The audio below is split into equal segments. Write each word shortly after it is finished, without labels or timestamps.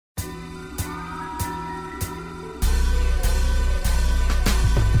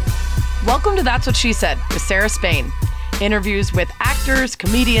Welcome to That's What She Said with Sarah Spain. Interviews with actors,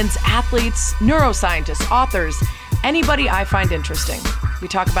 comedians, athletes, neuroscientists, authors, anybody I find interesting. We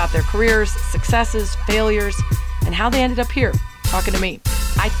talk about their careers, successes, failures, and how they ended up here talking to me.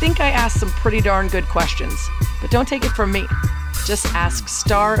 I think I asked some pretty darn good questions, but don't take it from me. Just ask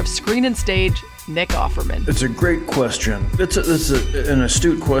star of Screen and Stage, Nick Offerman. It's a great question. That's an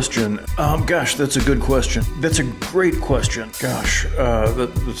astute question. That's a good question. That's a great question.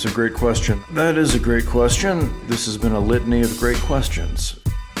 That's a great question. That is a great question. This has been a litany of great questions.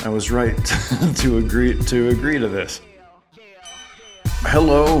 I was right to agree to this.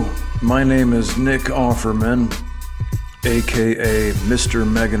 Hello, my name is Nick Offerman, aka Mr.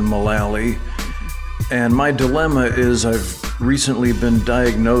 Megan Mullally, and my dilemma is I've recently been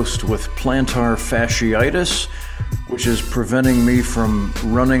diagnosed with plantar fasciitis, which is preventing me from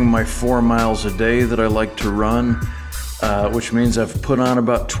running my 4 miles a day that I like to run, which means I've put on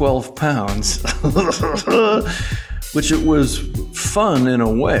about 12 pounds, which it was fun in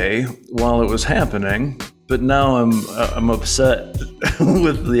a way while it was happening, but now I'm upset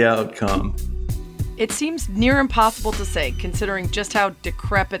with the outcome. It seems near impossible to say, considering just how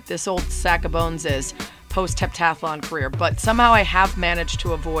decrepit this old sack of bones is post-heptathlon career, but somehow I have managed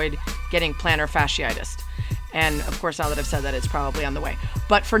to avoid getting plantar fasciitis. And of course, now that I've said that, it's probably on the way.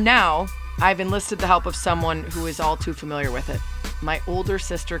 But for now, I've enlisted the help of someone who is all too familiar with it. My older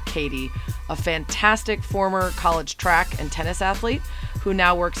sister, Katie, a fantastic former college track and tennis athlete who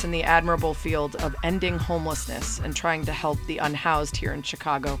now works in the admirable field of ending homelessness and trying to help the unhoused here in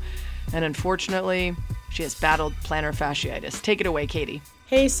Chicago. And unfortunately, she has battled plantar fasciitis. Take it away, Katie.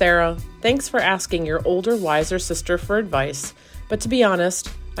 Hey, Sarah. Thanks for asking your older, wiser sister for advice. But to be honest,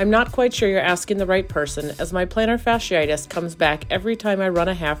 I'm not quite sure you're asking the right person, as my plantar fasciitis comes back every time I run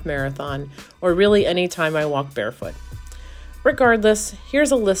a half marathon, or really any time I walk barefoot. Regardless,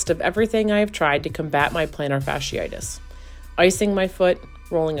 here's a list of everything I have tried to combat my plantar fasciitis. Icing my foot,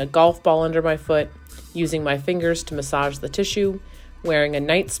 rolling a golf ball under my foot, using my fingers to massage the tissue, wearing a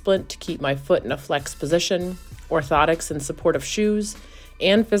night splint to keep my foot in a flex position, orthotics in support of shoes,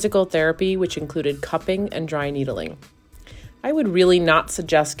 and physical therapy, which included cupping and dry needling. I would really not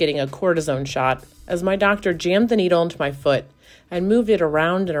suggest getting a cortisone shot, as my doctor jammed the needle into my foot and moved it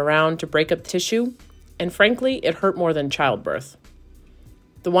around and around to break up the tissue, and frankly, it hurt more than childbirth.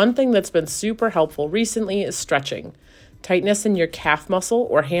 The one thing that's been super helpful recently is stretching. Tightness in your calf muscle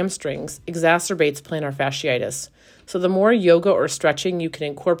or hamstrings exacerbates plantar fasciitis, so the more yoga or stretching you can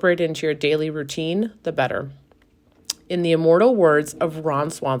incorporate into your daily routine, the better. In the immortal words of Ron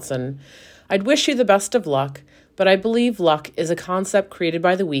Swanson, I'd wish you the best of luck, but I believe luck is a concept created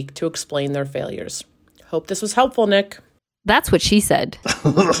by the weak to explain their failures. Hope this was helpful, Nick. That's what she said.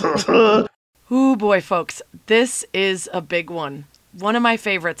 Ooh, boy, folks, this is a big one. One of my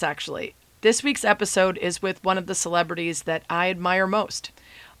favorites, actually. This week's episode is with one of the celebrities that I admire most.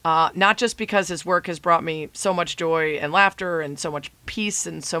 Not just because his work has brought me so much joy and laughter and so much peace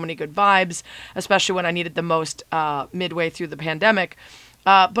and so many good vibes, especially when I needed the most midway through the pandemic,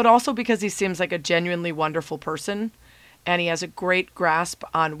 but also because he seems like a genuinely wonderful person, and he has a great grasp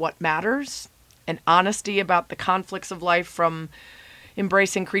on what matters, and honesty about the conflicts of life, from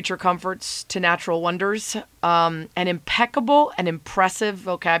embracing creature comforts to natural wonders, an impeccable and impressive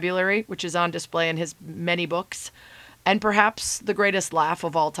vocabulary, which is on display in his many books, and perhaps the greatest laugh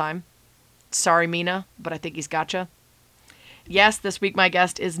of all time. Sorry, Mina, but I think he's gotcha. Yes, this week my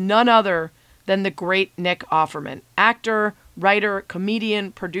guest is none other than the great Nick Offerman. Actor, writer,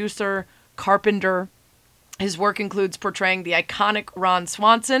 comedian, producer, carpenter. His work includes portraying the iconic Ron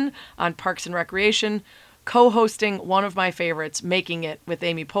Swanson on Parks and Recreation, co-hosting one of my favorites, Making It with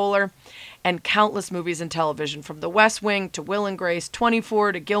Amy Poehler, and countless movies and television, from The West Wing to Will and Grace,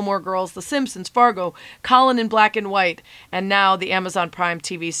 24 to Gilmore Girls, The Simpsons, Fargo, Colin in Black and White, and now the Amazon Prime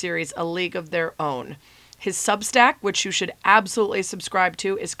TV series A League of Their Own. His Substack, which you should absolutely subscribe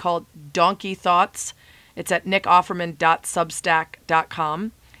to, is called Donkey Thoughts. It's at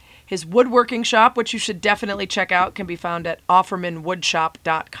nickofferman.substack.com. His woodworking shop, which you should definitely check out, can be found at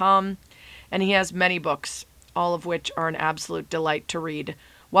offermanwoodshop.com. And he has many books, all of which are an absolute delight to read,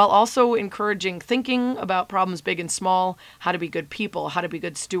 while also encouraging thinking about problems big and small, how to be good people, how to be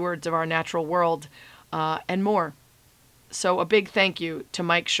good stewards of our natural world, and more. So a big thank you to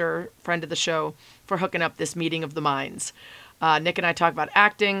Mike Schur, friend of the show, for hooking up this meeting of the minds. Nick and I talk about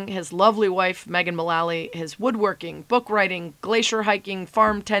acting, his lovely wife, Megan Mullally, his woodworking, book writing, glacier hiking,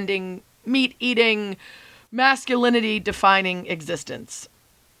 farm tending, meat eating, masculinity-defining existence,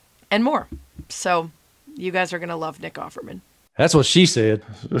 and more. So you guys are going to love Nick Offerman. That's what she said.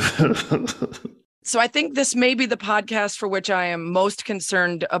 So I think this may be the podcast for which I am most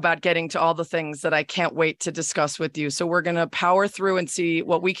concerned about getting to all the things that I can't wait to discuss with you. So we're going to power through and see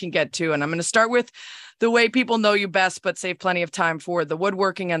what we can get to. And I'm going to start with the way people know you best, but save plenty of time for the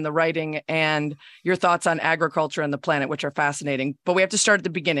woodworking and the writing and your thoughts on agriculture and the planet, which are fascinating. But we have to start at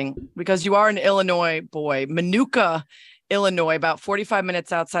the beginning because you are an Illinois boy. Minooka, Illinois, about 45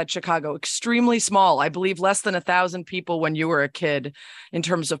 minutes outside Chicago, extremely small. I believe less than 1,000 people when you were a kid in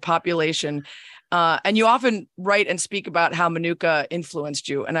terms of population. And you often write and speak about how Minooka influenced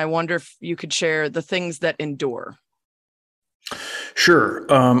you. And I wonder if you could share the things that endure. Sure.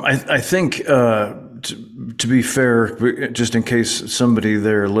 I think, to be fair, just in case somebody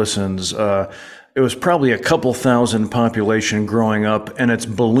there listens, it was probably a couple thousand population growing up, and it's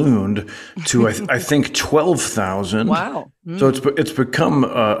ballooned to I think 12,000. Wow! So it's become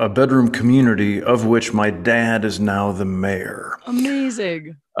a bedroom community of which my dad is now the mayor.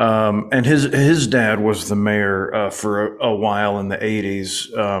 Amazing. And his dad was the mayor for a while in the 80s.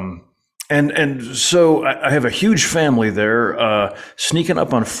 And so I have a huge family there, sneaking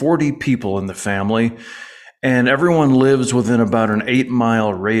up on 40 people in the family. And everyone lives within about an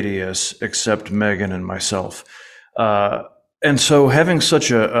 8-mile radius, except Megan and myself. And so having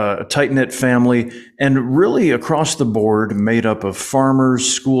such a tight-knit family, and really across the board made up of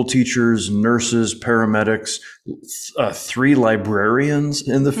farmers, school teachers, nurses, paramedics, 3 librarians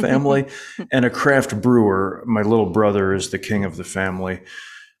in the family, and a craft brewer. My little brother is the king of the family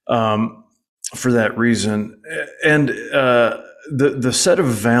for that reason. And the set of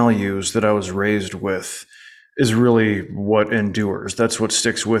values that I was raised with is really what endures. That's what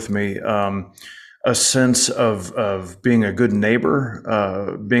sticks with me. A sense of being a good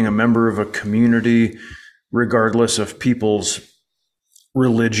neighbor, being a member of a community, regardless of people's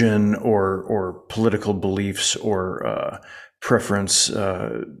religion or political beliefs or preference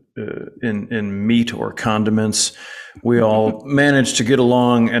in meat or condiments. We all manage to get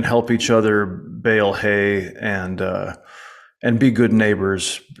along and help each other bale hay and be good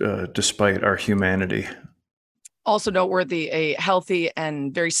neighbors despite our humanity. Also noteworthy, a healthy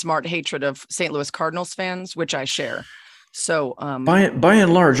and very smart hatred of St. Louis Cardinals fans, which I share. So by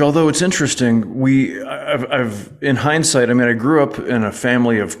and large, although it's interesting, I've in hindsight, I mean, I grew up in a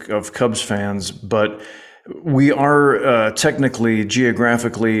family of Cubs fans, but we are technically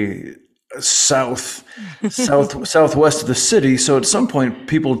geographically southwest of the city. So at some point,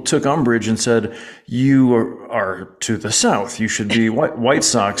 people took umbrage and said, "You are to the south. You should be White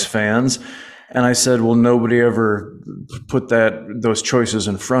Sox fans." And I said, well, nobody ever put those choices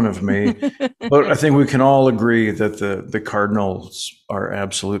in front of me. But I think we can all agree that the Cardinals are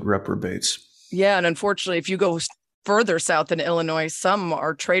absolute reprobates. Yeah. And unfortunately, if you go further south in Illinois, some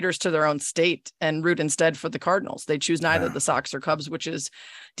are traitors to their own state and root instead for the Cardinals. They choose neither the Sox or Cubs, which is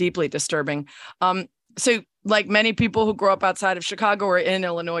deeply disturbing. So like many people who grow up outside of Chicago or in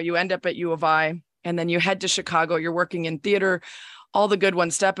Illinois, you end up at U of I, and then you head to Chicago. You're working in theater, all the good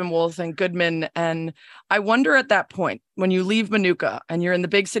ones, Steppenwolf and Goodman. And I wonder at that point, when you leave Minooka and you're in the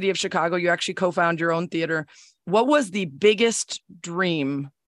big city of Chicago, you actually co-found your own theater. What was the biggest dream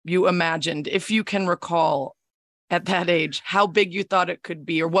you imagined, if you can recall at that age, how big you thought it could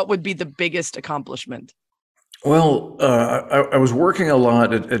be, or what would be the biggest accomplishment? Well, I was working a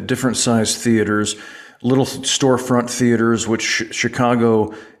lot at different sized theaters, little storefront theaters, which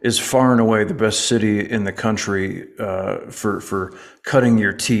Chicago is far and away the best city in the country for cutting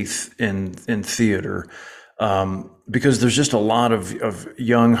your teeth in theater, because there's just a lot of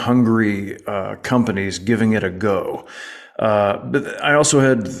young, hungry companies giving it a go. But I also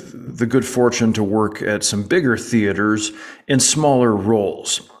had the good fortune to work at some bigger theaters in smaller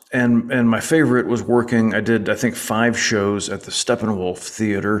roles. And my favorite was working, I did, I think, 5 shows at the Steppenwolf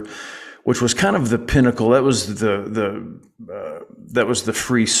Theater, which was kind of the pinnacle. That was the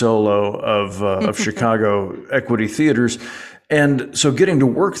free solo of Chicago Equity Theaters. And so getting to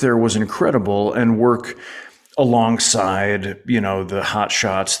work there was incredible, and work alongside, the hot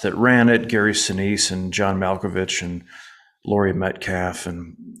shots that ran it, Gary Sinise and John Malkovich and Laurie Metcalf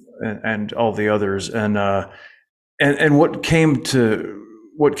and all the others. And what came to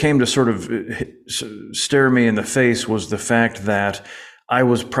sort of stare me in the face was the fact that I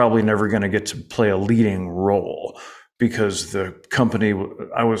was probably never going to get to play a leading role, because the company,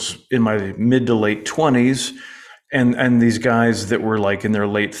 I was in my mid to late 20s, and these guys that were like in their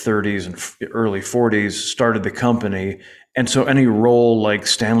late 30s and early 40s started the company. And so any role like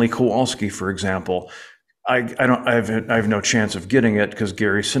Stanley Kowalski, for example, I have no chance of getting it because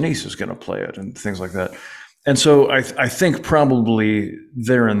Gary Sinise is going to play it and things like that. And so I think probably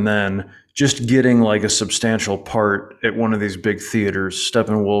there and then just getting like a substantial part at one of these big theaters,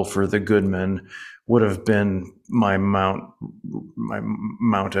 Steppenwolf or the Goodman, would have been my Mount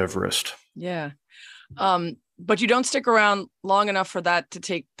Everest. Yeah. But you don't stick around long enough for that to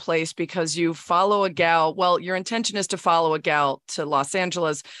take place because you follow a gal. Well, your intention is to follow a gal to Los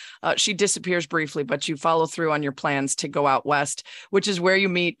Angeles. She disappears briefly, but you follow through on your plans to go out west, which is where you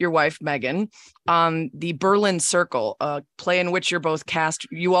meet your wife, Megan, on the Berlin Circle, a play in which you're both cast.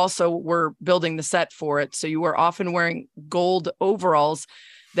 You also were building the set for it. So you were often wearing gold overalls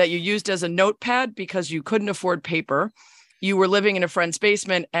that you used as a notepad because you couldn't afford paper. You were living in a friend's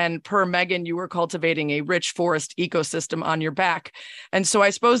basement, and per Megan, you were cultivating a rich forest ecosystem on your back. And so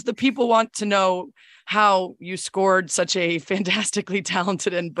I suppose the people want to know how you scored such a fantastically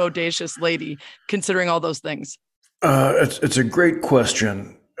talented and bodacious lady, considering all those things. It's a great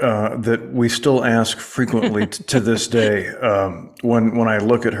question that we still ask frequently to this day. When I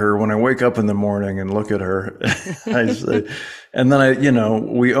look at her, when I wake up in the morning and look at her, I say, and then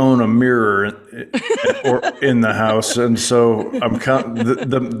we own a mirror in the house, and so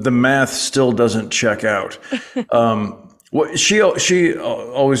the math still doesn't check out. What she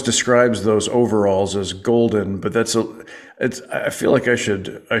always describes those overalls as golden, but I feel like I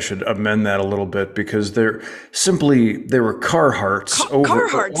should amend that a little bit because they were Carhartts.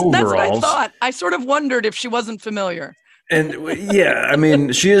 Carhartts. Overalls. That's what I thought. I sort of wondered if she wasn't familiar. And yeah, I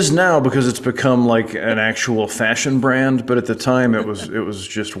mean, she is now because it's become like an actual fashion brand. But at the time, it was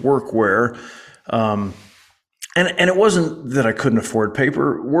just workwear, and it wasn't that I couldn't afford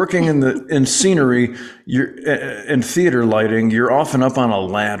paper. Working in scenery, you're in theater lighting, you're often up on a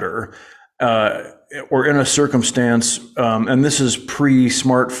ladder, or in a circumstance, and this is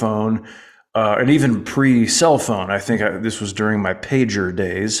pre-smartphone, and even pre-cell phone. I think this was during my pager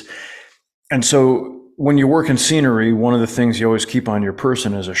days, and so. When you work in scenery, one of the things you always keep on your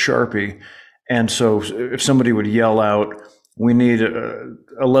person is a Sharpie. And so if somebody would yell out, we need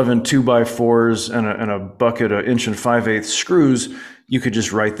 11 2x4s and a bucket of 1 5/8" screws, you could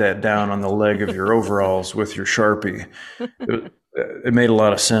just write that down on the leg of your overalls with your Sharpie. It made a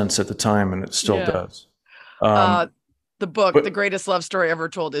lot of sense at the time, and it still does. The book, The Greatest Love Story Ever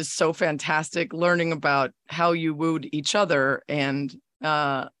Told, is so fantastic, learning about how you wooed each other. And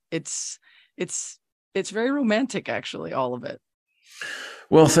it's very romantic, actually, all of it.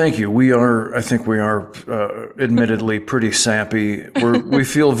 Well, thank you. I think we are admittedly pretty sappy. We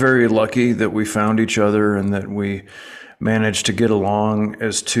feel very lucky that we found each other and that we managed to get along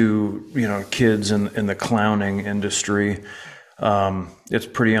as two, kids in the clowning industry. It's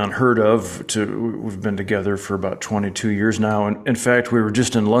pretty unheard of. We've been together for about 22 years now. And in fact, we were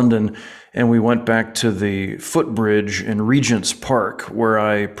just in London and we went back to the footbridge in Regent's Park where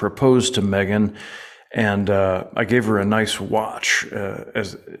I proposed to Megan. And I gave her a nice watch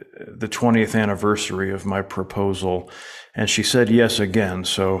as the 20th anniversary of my proposal, and she said yes again.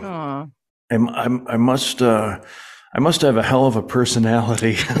 So I must have a hell of a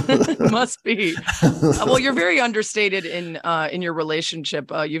personality. Must be. Well, you're very understated in your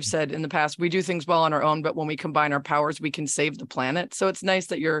relationship. You've said in the past, we do things well on our own, but when we combine our powers, we can save the planet. So it's nice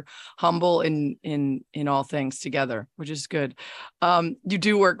that you're humble in all things together, which is good. You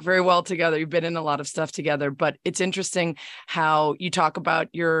do work very well together. You've been in a lot of stuff together, but it's interesting how you talk about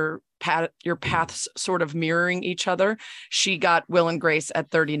your paths sort of mirroring each other. She got Will and Grace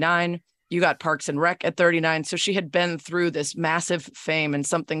at 39. You got Parks and Rec at 39. So she had been through this massive fame and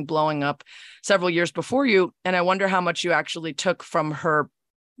something blowing up several years before you. And I wonder how much you actually took from her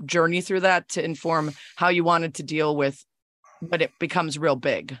journey through that to inform how you wanted to deal with when it becomes real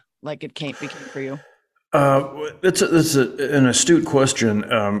big, like it became for you. It's an astute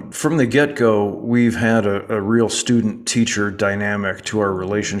question. From the get-go, we've had a real student-teacher dynamic to our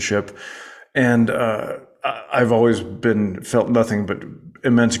relationship. And I've always felt nothing but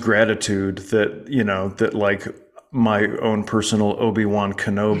immense gratitude that like my own personal Obi-Wan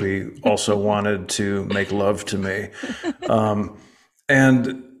Kenobi also wanted to make love to me.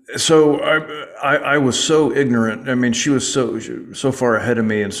 And so I was so ignorant. I mean, she was so far ahead of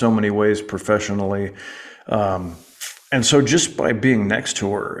me in so many ways professionally. And so just by being next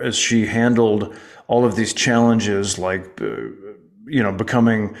to her as she handled all of these challenges, like,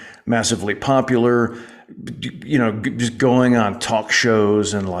 becoming massively popular, just going on talk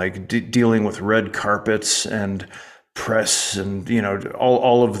shows and like dealing with red carpets and press and,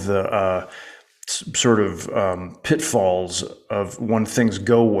 all of the sort of pitfalls of when things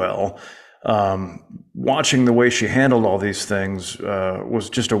go well. Watching the way she handled all these things was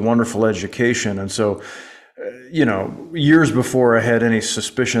just a wonderful education. And so, years before I had any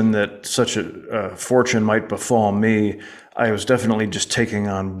suspicion that such a fortune might befall me, I was definitely just taking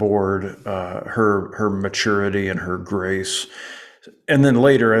on board her maturity and her grace. And then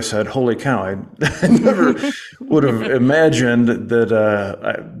later I said, holy cow, I never would have imagined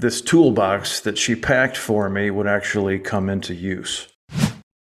that this toolbox that she packed for me would actually come into use.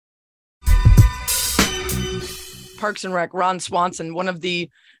 Parks and Rec, Ron Swanson, one of the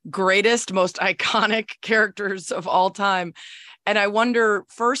greatest, most iconic characters of all time. And I wonder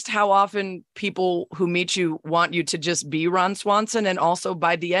first how often people who meet you want you to just be Ron Swanson. And also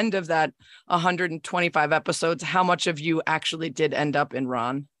by the end of that 125 episodes, how much of you actually did end up in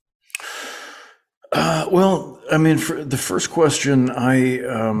Ron? Well, I mean, for the first question, I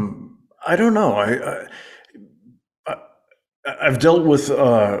don't know. I've dealt with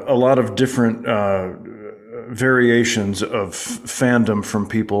a lot of different variations of fandom from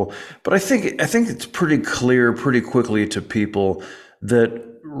people, but I think it's pretty clear pretty quickly to people that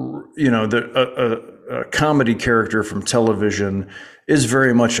that a comedy character from television is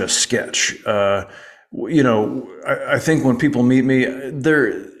very much a sketch. I think when people meet me,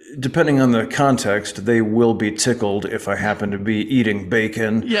 depending on the context, they will be tickled if I happen to be eating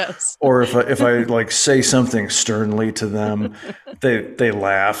bacon. Yes. Or if I like say something sternly to them, they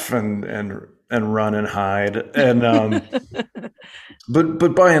laugh and run and hide. And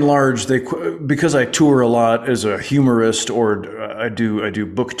but by and large, because I tour a lot as a humorist, or I do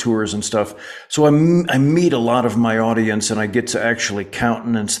book tours and stuff. So I meet a lot of my audience, and I get to actually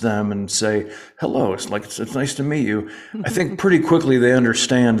countenance them and say hello. It's nice to meet you. I think pretty quickly they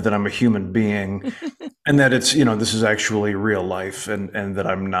understand that I'm a human being, and that it's this is actually real life, and that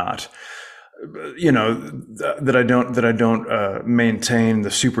I'm not. That I don't maintain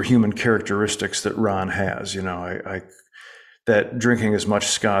the superhuman characteristics that Ron has. That drinking as much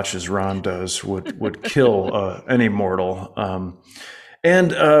scotch as Ron does would kill any mortal. And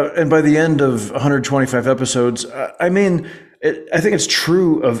by the end of 125 episodes, I think it's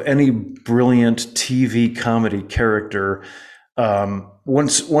true of any brilliant TV comedy character.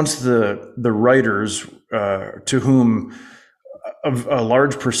 Once the writers, to whom a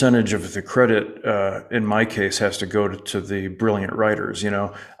large percentage of the credit, in my case, has to go to the brilliant writers.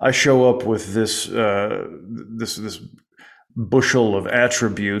 I show up with this bushel of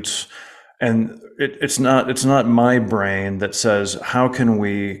attributes, and it's not my brain that says, how can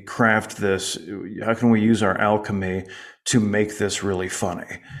we craft this? How can we use our alchemy to make this really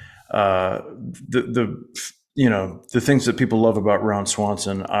funny? The things that people love about Ron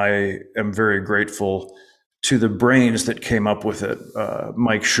Swanson, I am very grateful to the brains that came up with it,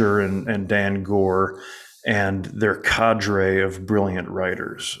 Mike Schur and Dan Gore, and their cadre of brilliant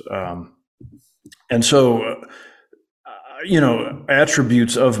writers. And so,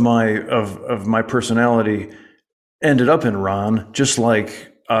 attributes of my personality ended up in Ron, just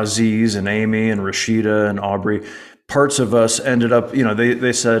like Aziz and Amy and Rashida and Aubrey. Parts of us ended up,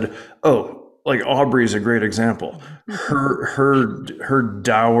 they said, oh, like Aubrey's a great example. Her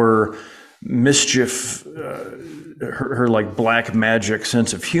dour mischief, her like black magic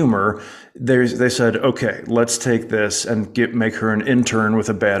sense of humor. They said, okay, let's take this and make her an intern with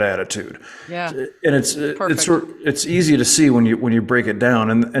a bad attitude. Yeah, and it's easy to see when you break it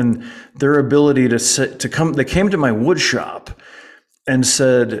down, and their ability to come. They came to my wood shop and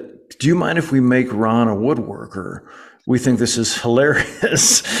said, do you mind if we make Ron a woodworker? We think this is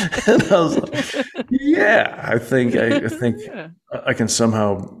hilarious. And I was like, yeah, I think I can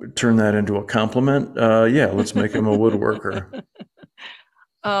somehow turn that into a compliment. Yeah, let's make him a woodworker.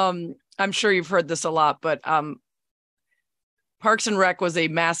 I'm sure you've heard this a lot, but Parks and Rec was a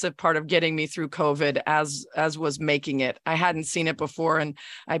massive part of getting me through COVID, as was making it. I hadn't seen it before, and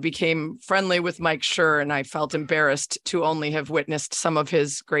I became friendly with Mike Schur, and I felt embarrassed to only have witnessed some of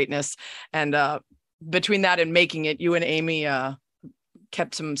his greatness. And between that and making it, you and Amy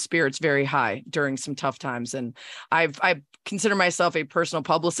kept some spirits very high during some tough times. And I consider myself a personal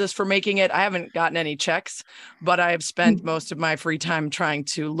publicist for making it. I haven't gotten any checks, but I have spent most of my free time trying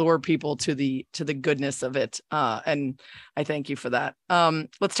to lure people to the goodness of it. And I thank you for that.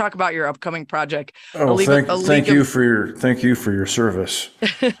 Let's talk about your upcoming project. Oh, thank you for your service.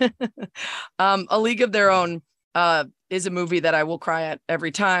 A League of Their Own is a movie that I will cry at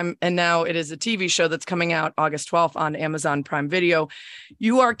every time. And now it is a TV show that's coming out August 12th on Amazon Prime Video.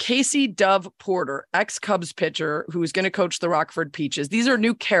 You are Casey Dove Porter, ex-Cubs pitcher who's going to coach the Rockford Peaches. These are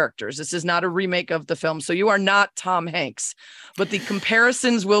new characters. This is not a remake of the film. So you are not Tom Hanks, but the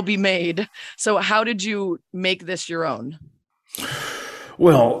comparisons will be made. So how did you make this your own?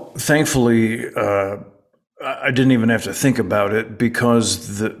 Well, thankfully, I didn't even have to think about it,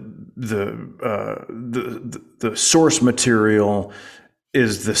 because the source material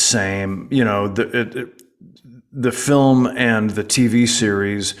is the same. the film and the TV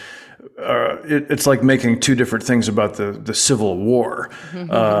series, it's like making two different things about the Civil War.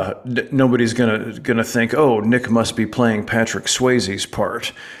 Nobody's gonna think, oh, Nick must be playing Patrick Swayze's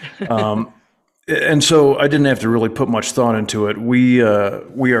part. And so I didn't have to really put much thought into it. We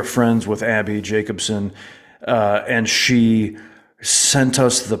are friends with Abby Jacobson, and she sent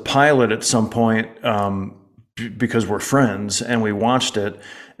us the pilot at some point because we're friends, and we watched it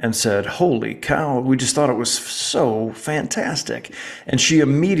and said, holy cow, we just thought it was so fantastic. And she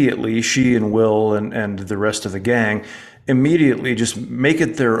and Will and the rest of the gang immediately just make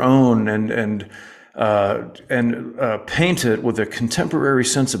it their own and paint it with a contemporary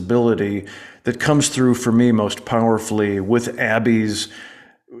sensibility that comes through for me most powerfully with Abby's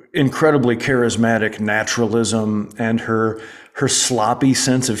incredibly charismatic naturalism and her sloppy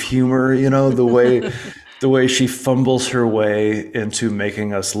sense of humor, the way she fumbles her way into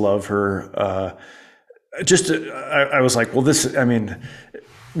making us love her. I was like, well,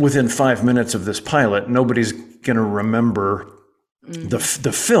 within 5 minutes of this pilot, nobody's going to remember the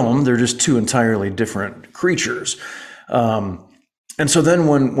film. They're just two entirely different creatures. And so then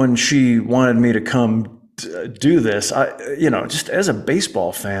when she wanted me to come do this, just as a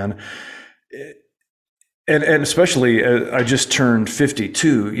baseball fan, and especially I just turned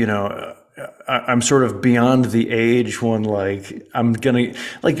 52, I'm sort of beyond the age when I'm gonna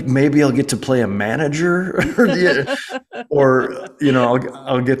maybe I'll get to play a manager or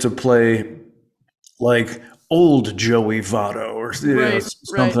I'll get to play old Joey Votto or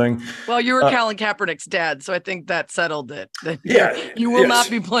something. Right. Well, you were Colin Kaepernick's dad, so I think that settled it. You will not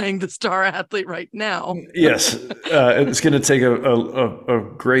be playing the star athlete right now. Yes, it's going to take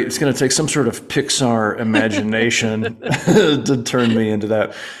it's going to take some sort of Pixar imagination to turn me into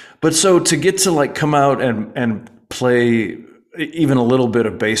that. But so to get to come out and play even a little bit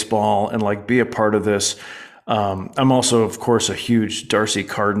of baseball and be a part of this, I'm also, of course, a huge Darcy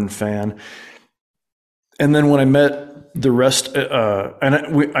Carden fan. And then when I met the rest, and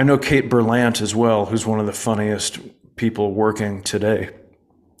I know Kate Berlant as well, who's one of the funniest people working today.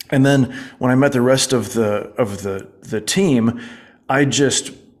 And then when I met the rest of the team, I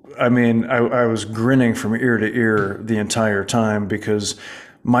was grinning from ear to ear the entire time because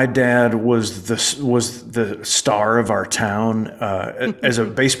my dad was the star of our town as a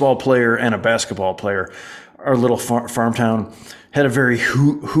baseball player and a basketball player. Our little farm town had a very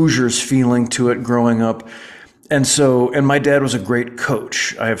Hoosiers feeling to it growing up. And my dad was a great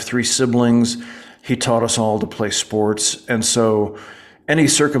coach. I have 3 siblings. He taught us all to play sports. And so any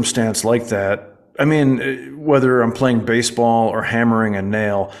circumstance like that, whether I'm playing baseball or hammering a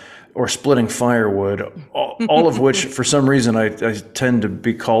nail or splitting firewood, all of which for some reason I tend to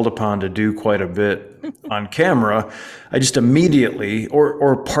be called upon to do quite a bit on camera, I just immediately,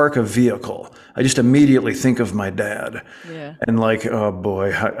 or park a vehicle, I just immediately think of my dad. Yeah. And oh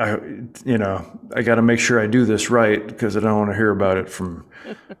boy, I got to make sure I do this right because I don't want to hear about it from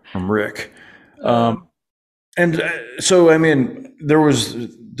Rick.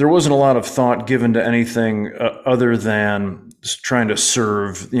 There wasn't a lot of thought given to anything other than trying to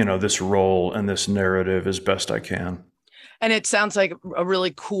serve, this role and this narrative as best I can. And it sounds like a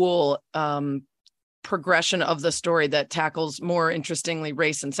really cool progression of the story that tackles more interestingly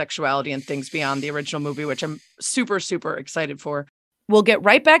race and sexuality and things beyond the original movie, which I'm super, super excited for. We'll get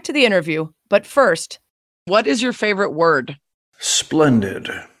right back to the interview. But first, what is your favorite word?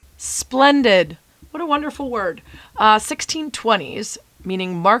 Splendid. Splendid. What a wonderful word. 1620s,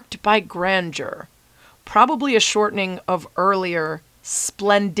 meaning marked by grandeur. Probably a shortening of earlier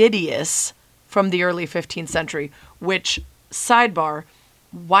splendidius from the early 15th century, which, sidebar,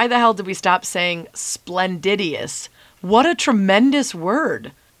 why the hell did we stop saying splendidius? What a tremendous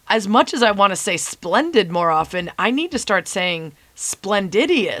word. As much as I want to say splendid more often, I need to start saying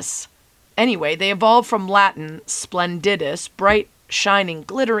splendidius. Anyway, they evolved from Latin splendidus, bright, shining,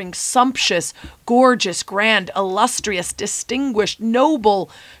 glittering, sumptuous, gorgeous, grand, illustrious, distinguished,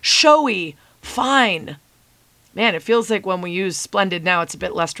 noble, showy, fine. Man, it feels like when we use splendid now, it's a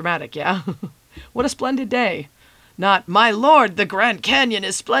bit less dramatic, yeah? What a splendid day. Not, my lord, the Grand Canyon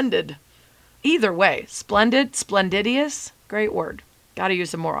is splendid. Either way, splendid, splendidius, great word. Gotta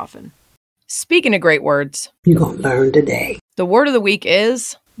use them more often. Speaking of great words, you're gonna learn today. The word of the week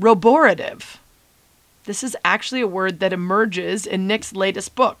is roborative. This is actually a word that emerges in Nick's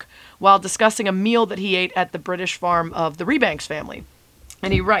latest book while discussing a meal that he ate at the British farm of the Rebanks family.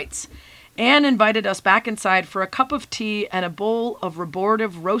 And he writes, Anne invited us back inside for a cup of tea and a bowl of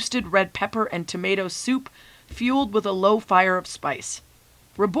roborative roasted red pepper and tomato soup fueled with a low fire of spice.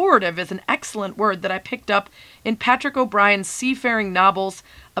 Reborative is an excellent word that I picked up in Patrick O'Brian's seafaring novels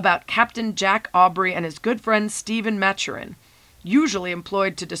about Captain Jack Aubrey and his good friend Stephen Maturin, usually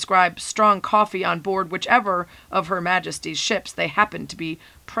employed to describe strong coffee on board whichever of Her Majesty's ships they happened to be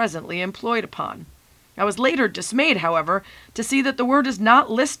presently employed upon. I was later dismayed, however, to see that the word is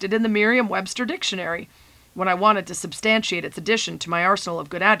not listed in the Merriam-Webster dictionary, when I wanted to substantiate its addition to my arsenal of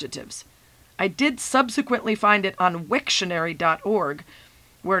good adjectives. I did subsequently find it on Wiktionary.org,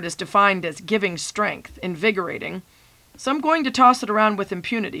 where it is defined as giving strength, invigorating. So I'm going to toss it around with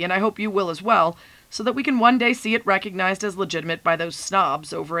impunity, and I hope you will as well, so that we can one day see it recognized as legitimate by those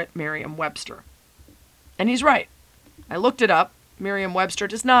snobs over at Merriam-Webster. And he's right. I looked it up. Merriam-Webster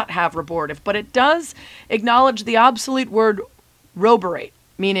does not have reborative, but it does acknowledge the obsolete word roborate,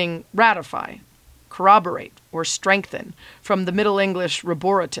 meaning ratify, corroborate, or strengthen, from the Middle English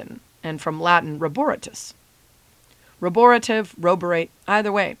reboratin, and from Latin reboratus. Reborative, roborate,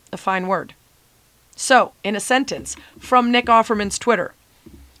 either way, a fine word. So, in a sentence, from Nick Offerman's Twitter,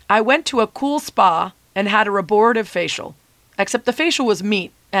 I went to a cool spa and had a reborative facial, except the facial was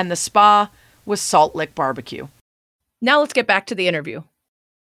meat and the spa was Salt Lick barbecue. Now let's get back to the interview.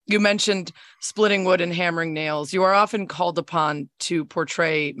 You mentioned splitting wood and hammering nails. You are often called upon to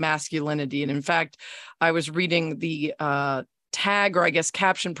portray masculinity. And in fact, I was reading the tag, or I guess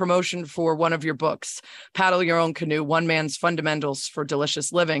caption promotion for one of your books, Paddle Your Own Canoe, One Man's Fundamentals for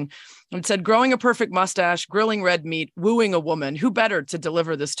Delicious Living. And it said, growing a perfect mustache, grilling red meat, wooing a woman. Who better to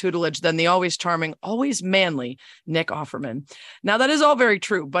deliver this tutelage than the always charming, always manly Nick Offerman? Now, that is all very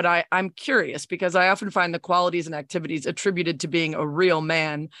true, but I'm curious because I often find the qualities and activities attributed to being a real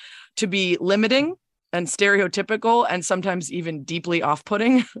man to be limiting and stereotypical and sometimes even deeply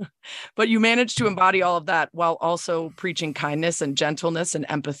off-putting. But you manage to embody all of that while also preaching kindness and gentleness and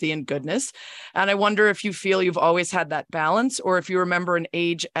empathy and goodness. And I wonder if you feel you've always had that balance, or if you remember an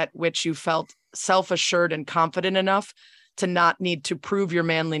age at which you felt self-assured and confident enough to not need to prove your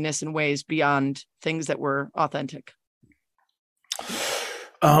manliness in ways beyond things that were authentic.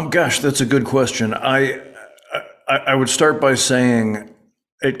 Gosh, that's a good question. I would start by saying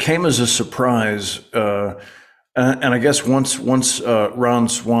it came as a surprise, and I guess once Ron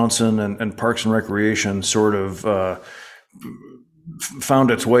Swanson and Parks and Recreation sort of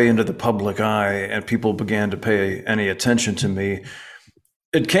found its way into the public eye and people began to pay any attention to me,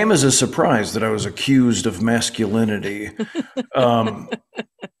 it came as a surprise that I was accused of masculinity,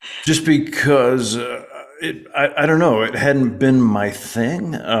 just because I don't know, it hadn't been my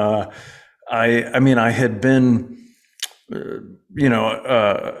thing. I mean, I had been.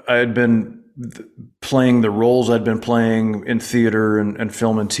 I had been playing the roles I'd been playing in theater and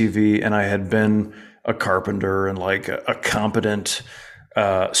film and TV, and I had been a carpenter and like a competent,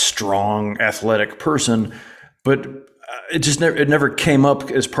 strong, athletic person, but it never came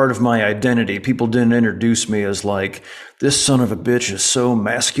up as part of my identity. People didn't introduce me as like, this son of a bitch is so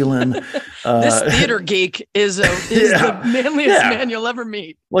masculine. This theater geek is the manliest man you'll ever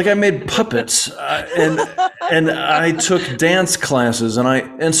meet. Like I made puppets and I took dance classes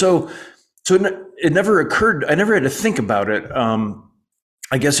and so it never occurred. I never had to think about it.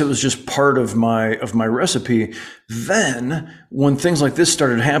 I guess it was just part of my recipe. Then when things like this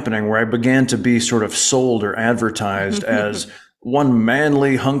started happening, where I began to be sort of sold or advertised as one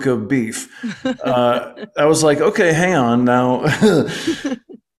manly hunk of beef, I was like, okay, hang on now,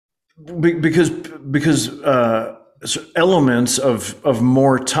 because elements of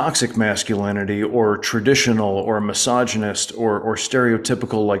more toxic masculinity or traditional or misogynist or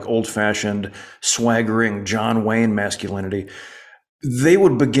stereotypical, like old-fashioned swaggering John Wayne masculinity, they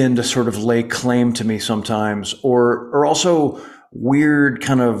would begin to sort of lay claim to me sometimes, or also weird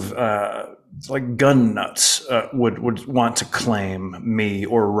kind of like gun nuts would want to claim me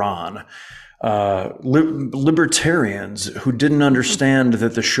or Ron. Libertarians who didn't understand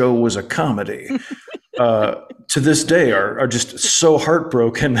that the show was a comedy to this day are just so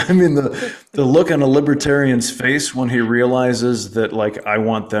heartbroken. I mean, the look on a libertarian's face when he realizes that, like, I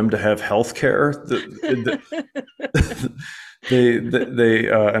want them to have health care, they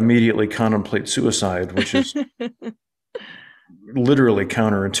immediately contemplate suicide, which is literally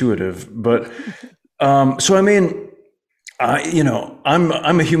counterintuitive. But so I mean,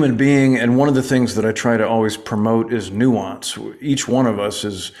 I'm a human being, and one of the things that I try to always promote is nuance. Each one of us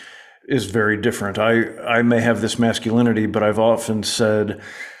is very different. I may have this masculinity, but I've often said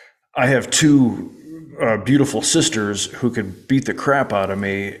I have two beautiful sisters who could beat the crap out of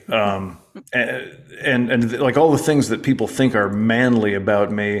me. And like all the things that people think are manly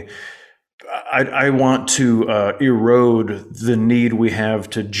about me, I want to erode the need we have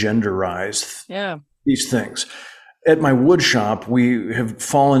to genderize these things. at my wood shop, we have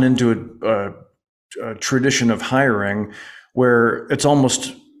fallen into a tradition of hiring where it's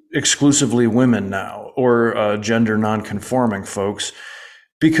almost exclusively women now, or gender nonconforming folks,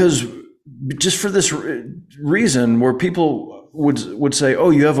 because just for this reason, where people would say, "Oh,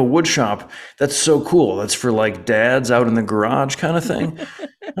 you have a wood shop? That's so cool. That's for like dads out in the garage kind of thing."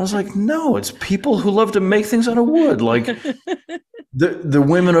 I was like, "No, it's people who love to make things out of wood. Like the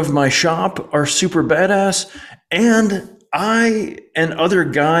women of my shop are super badass, and I and other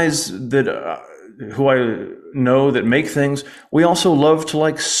guys that who I know that make things, we also love to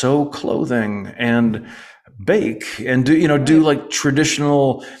like sew clothing and bake and do like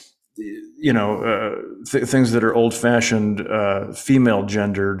traditional, things that are old-fashioned female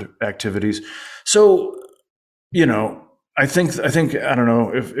gendered activities. So, I think I don't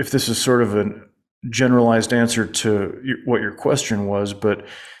know if this is sort of a generalized answer to what your question was, but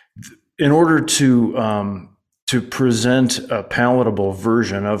in order to present a palatable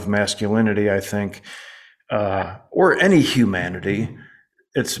version of masculinity, I think, or any humanity,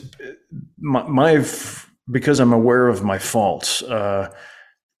 it's because I'm aware of my faults.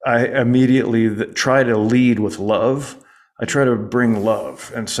 I immediately try to lead with love. I try to bring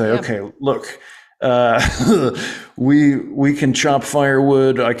love and say, okay, look, we can chop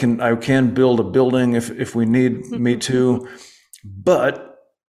firewood. I can build a building if we need me to, but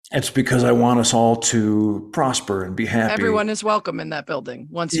it's because I want us all to prosper and be happy. Everyone is welcome in that building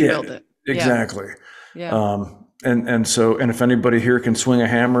once you build it. Exactly. Yeah. And if anybody here can swing a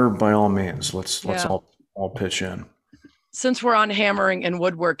hammer, by all means, let's all pitch in. Since we're on hammering and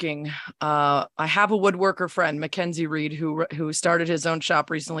woodworking, I have a woodworker friend, Mackenzie Reed, who started his own shop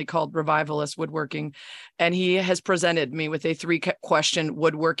recently called Revivalist Woodworking, and he has presented me with a 3-question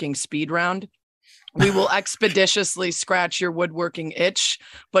woodworking speed round. We will expeditiously scratch your woodworking itch,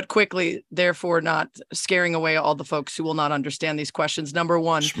 but quickly, therefore not scaring away all the folks who will not understand these questions. Number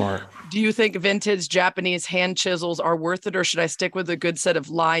 1, smart. Do you think vintage Japanese hand chisels are worth it, or should I stick with a good set of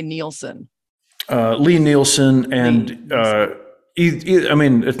Lie Nielsen? Lee Nielsen and I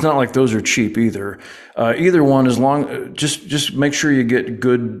mean, it's not like those are cheap either. Either one, as long just make sure you get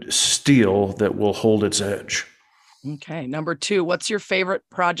good steel that will hold its edge. Okay. Number 2, what's your favorite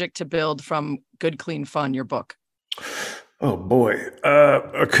project to build from Good Clean Fun, your book? Oh boy,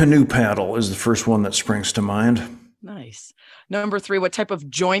 a canoe paddle is the first one that springs to mind. Nice. Number 3, what type of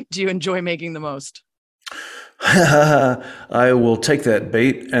joint do you enjoy making the most? I will take that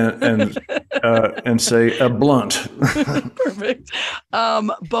bait and say a blunt. Perfect.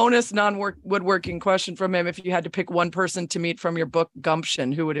 Bonus non-woodworking question from him. If you had to pick one person to meet from your book,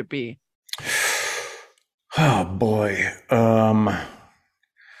 Gumption, who would it be? Oh boy.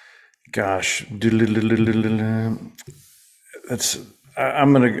 Gosh.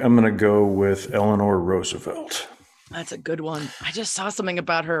 I'm gonna go with Eleanor Roosevelt. That's a good one. I just saw something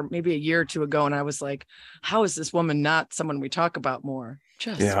about her maybe a year or 2 ago, and I was like, how is this woman not someone we talk about more?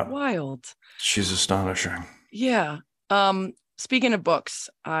 Just wild. She's astonishing. Yeah. Speaking of books,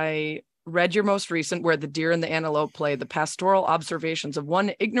 I read your most recent, Where the Deer and the Antelope Play, the pastoral observations of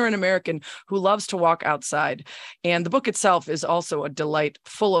one ignorant American who loves to walk outside. And the book itself is also a delight,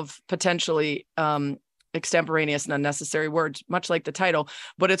 full of potentially extemporaneous and unnecessary words, much like the title,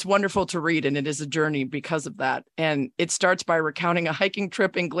 but it's wonderful to read, and it is a journey because of that. And it starts by recounting a hiking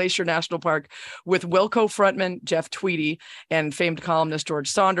trip in Glacier National Park with Wilco frontman Jeff Tweedy and famed columnist George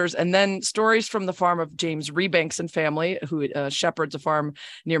Saunders, and then stories from the farm of James Rebanks and family, who shepherds a farm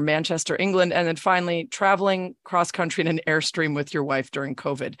near Manchester, England, and then finally traveling cross-country in an Airstream with your wife during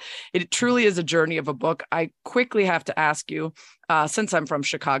COVID. It truly is a journey of a book. I quickly have to ask you, since I'm from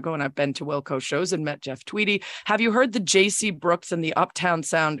Chicago and I've been to Wilco shows and met Jeff Tweedy, have you heard the J.C. Brooks and the Uptown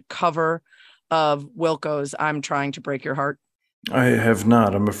Sound cover of Wilco's I'm Trying to Break Your Heart? I have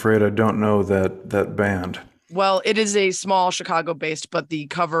not. I'm afraid I don't know that band. Well, it is a small Chicago-based, but the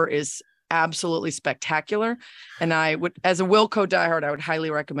cover is absolutely spectacular. And I would, as a Wilco diehard, I would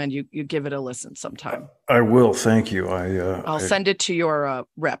highly recommend you give it a listen sometime. I will. Thank you. I'll send it to your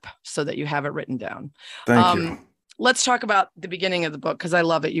rep so that you have it written down. Thank you. Let's talk about the beginning of the book, because I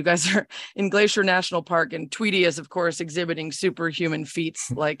love it. You guys are in Glacier National Park, and Tweedy is, of course, exhibiting superhuman feats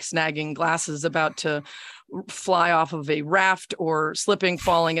like snagging glasses about to fly off of a raft, or slipping,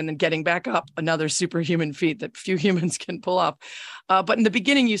 falling, and then getting back up, another superhuman feat that few humans can pull off. But in the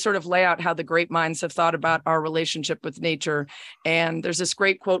beginning, you sort of lay out how the great minds have thought about our relationship with nature. And there's this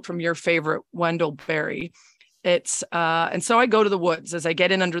great quote from your favorite, Wendell Berry. And so I go to the woods. As I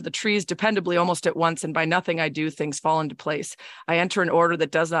get in under the trees, dependably almost at once, and by nothing I do, things fall into place. I enter an order that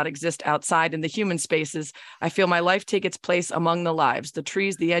does not exist outside in the human spaces. I feel my life take its place among the lives, the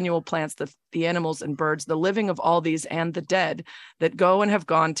trees, the annual plants, the animals and birds, the living of all these, and the dead that go and have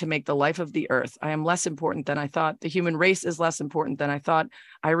gone to make the life of the earth. I am less important than I thought. The human race is less important than I thought.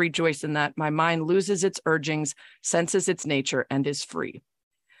 I rejoice in that. My mind loses its urgings, senses its nature, and is free.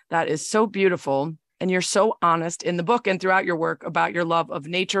 That is so beautiful. And you're so honest in the book and throughout your work about your love of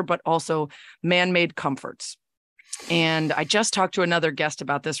nature, but also man-made comforts. And I just talked to another guest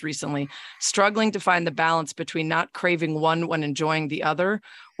about this recently, struggling to find the balance between not craving one when enjoying the other,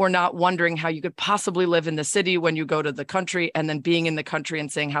 or not wondering how you could possibly live in the city when you go to the country, and then being in the country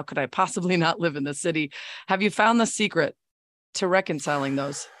and saying, how could I possibly not live in the city? Have you found the secret to reconciling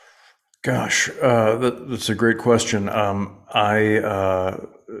those? Gosh, that's a great question.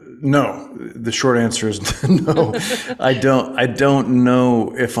 No, the short answer is no. I don't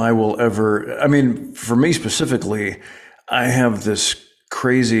know if I will ever. I mean, for me specifically, I have this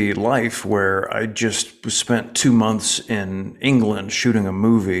crazy life where I just spent 2 months in England shooting a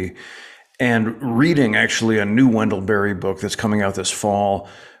movie and reading actually a new Wendell Berry book that's coming out this fall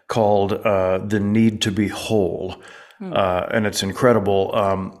called The Need to Be Whole. And it's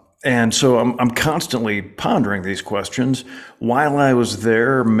incredible. And so I'm constantly pondering these questions. While I was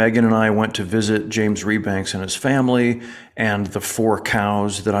there, Megan and I went to visit James Rebanks and his family and the 4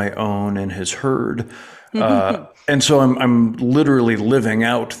 cows that I own in his herd. And so I'm literally living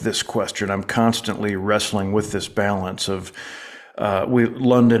out this question. I'm constantly wrestling with this balance of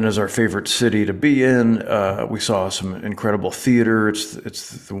London is our favorite city to be in. We saw some incredible theater. It's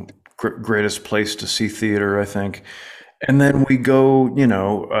the greatest place to see theater, I think. And then we go,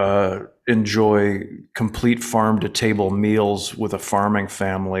 enjoy complete farm to table meals with a farming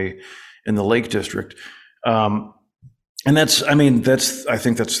family in the Lake District. And I think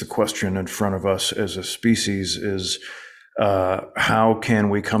that's the question in front of us as a species is, how can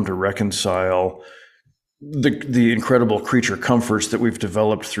we come to reconcile the incredible creature comforts that we've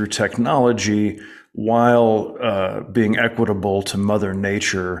developed through technology while being equitable to Mother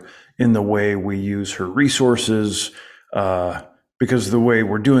Nature in the way we use her resources, because the way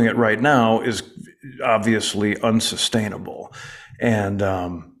we're doing it right now is obviously unsustainable. And,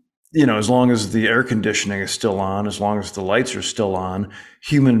 as long as the air conditioning is still on, as long as the lights are still on,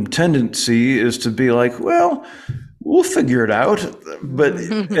 human tendency is to be like, well, we'll figure it out. But,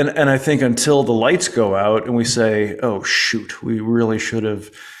 and I think until the lights go out and we say, oh, shoot, we really should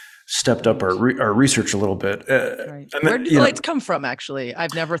have stepped up our research a little bit. Right. Where did the lights come from, actually?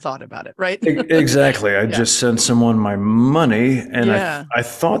 I've never thought about it, right? Exactly. I just sent someone my money, and I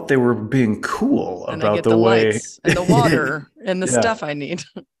thought they were being cool and about the way. Lights and the water and the stuff I need.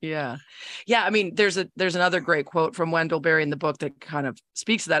 Yeah. I mean, there's another great quote from Wendell Berry in the book that kind of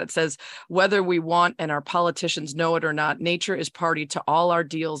speaks to that. It says, whether we want and our politicians know it or not, nature is party to all our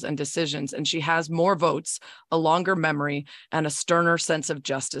deals and decisions, and she has more votes, a longer memory, and a sterner sense of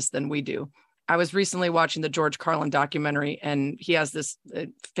justice than we do. I was recently watching the George Carlin documentary, and he has this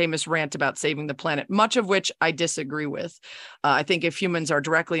famous rant about saving the planet, much of which I disagree with. I think if humans are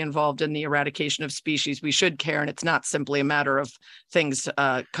directly involved in the eradication of species, we should care, and it's not simply a matter of things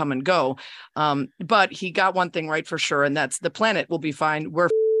come and go. But he got one thing right for sure, and that's the planet will be fine. We're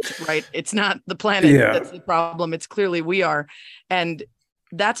right. It's not the planet that's the problem. It's clearly we are. And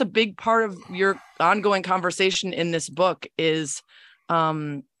that's a big part of your ongoing conversation in this book is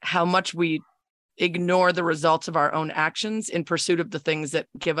how much we ignore the results of our own actions in pursuit of the things that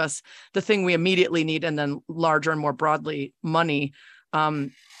give us the thing we immediately need, and then larger and more broadly, money.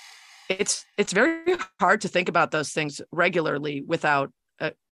 It's very hard to think about those things regularly without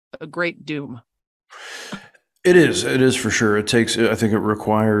a great doom. It is for sure. I think it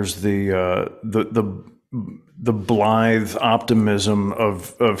requires the blithe optimism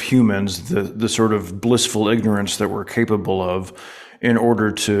of humans, the sort of blissful ignorance that we're capable of, in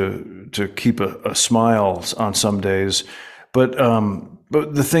order to keep a smile on some days. But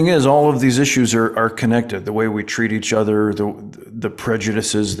the thing is, all of these issues are connected. The way we treat each other, the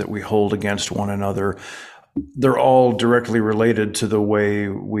prejudices that we hold against one another, they're all directly related to the way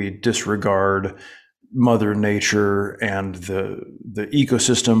we disregard Mother Nature and the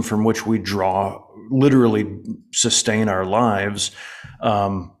ecosystem from which we literally sustain our lives.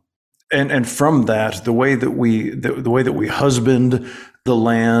 And from that, the way that we husband the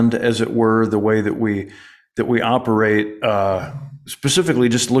land, as it were, the way that we operate, specifically,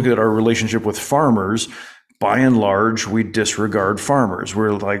 just look at our relationship with farmers. By and large, we disregard farmers.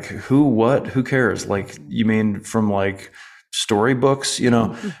 We're like, who cares? Like, you mean from like storybooks.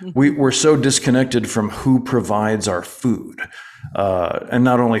 We're so disconnected from who provides our food. And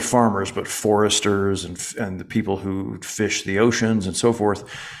not only farmers, but foresters and the people who fish the oceans and so forth.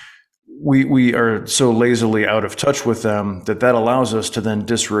 We are so lazily out of touch with them that allows us to then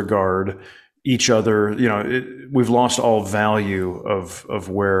disregard each other. We've lost all value of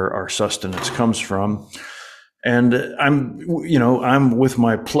where our sustenance comes from. And I'm with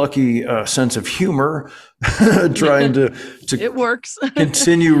my plucky sense of humor trying to it works.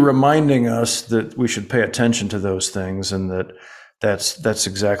 continue reminding us that we should pay attention to those things, and that's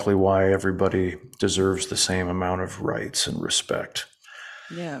exactly why everybody deserves the same amount of rights and respect.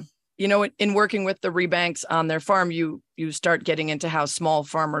 Yeah. In working with the Rebanks on their farm, you start getting into how small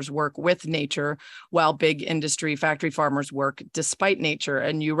farmers work with nature while big industry factory farmers work despite nature.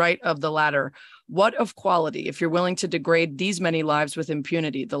 And you write of the latter, what of quality if you're willing to degrade these many lives with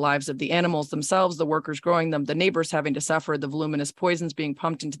impunity, the lives of the animals themselves, the workers growing them, the neighbors having to suffer, the voluminous poisons being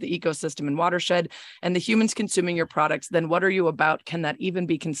pumped into the ecosystem and watershed, and the humans consuming your products, then what are you about? Can that even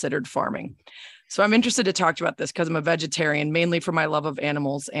be considered farming? So I'm interested to talk to you about this because I'm a vegetarian, mainly for my love of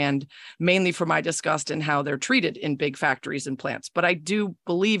animals and mainly for my disgust in how they're treated in big factories and plants. But I do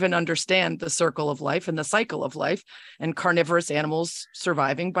believe and understand the circle of life and the cycle of life and carnivorous animals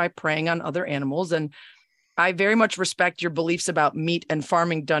surviving by preying on other animals. And I very much respect your beliefs about meat and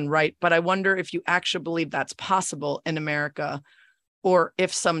farming done right. But I wonder if you actually believe that's possible in America, or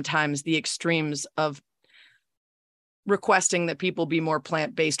if sometimes the extremes of requesting that people be more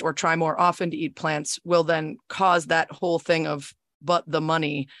plant-based or try more often to eat plants will then cause that whole thing of but the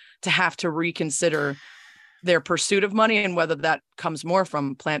money to have to reconsider their pursuit of money, and whether that comes more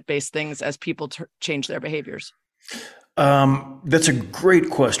from plant-based things as people change their behaviors. That's a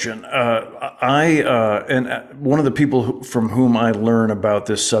great question. And one of the people from whom I learn about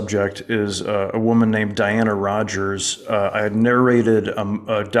this subject is a woman named Diana Rogers. I had narrated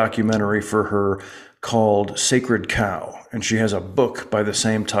a documentary for her called Sacred Cow, and she has a book by the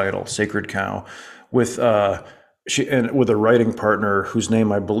same title, Sacred Cow, with a writing partner whose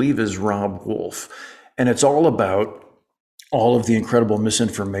name I believe is Rob Wolf, and it's all about all of the incredible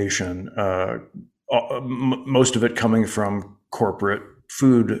misinformation, most of it coming from corporate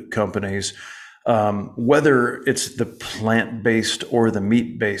food companies, whether it's the plant-based or the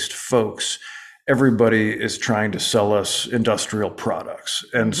meat-based folks. Everybody is trying to sell us industrial products,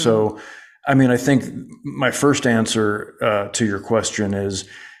 and so. I think my first answer to your question is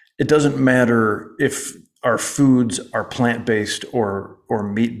it doesn't matter if our foods are plant-based or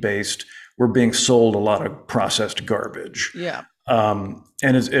meat-based. We're being sold a lot of processed garbage. Yeah. And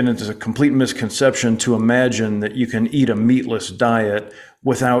it's a complete misconception to imagine that you can eat a meatless diet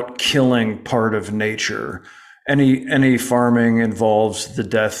without killing part of nature. Any farming involves the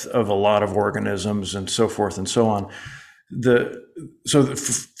death of a lot of organisms and so forth and so on.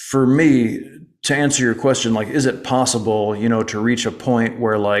 For me, to answer your question, is it possible, to reach a point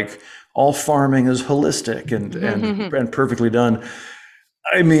where all farming is holistic and perfectly done?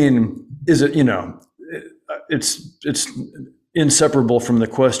 Is it, it's inseparable from the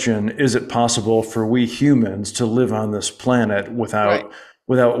question, is it possible for we humans to live on this planet without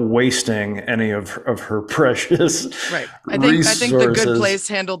wasting any of her precious resources? I think The Good Place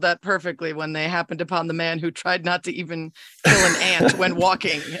handled that perfectly when they happened upon the man who tried not to even kill an ant when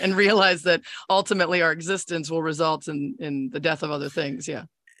walking and realized that ultimately our existence will result in the death of other things. Yeah,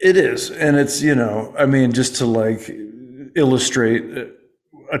 it is. And it's, just to illustrate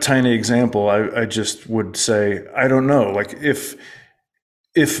a tiny example, I just would say, I don't know,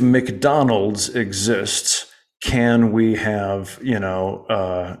 if McDonald's exists, can we have,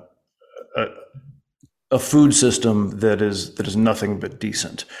 a food system that is nothing but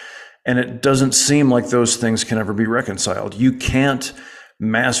decent? And it doesn't seem like those things can ever be reconciled. You can't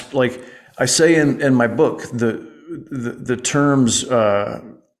I say in my book, the terms,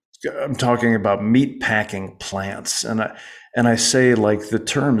 I'm talking about meat packing plants, and I say the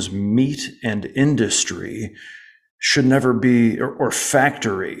terms meat and industry should never be, or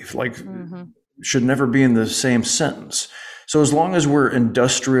factory, should never be in the same sentence. So as long as we're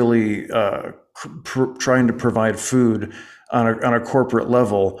industrially trying to provide food on a corporate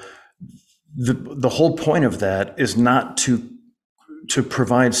level, the whole point of that is not to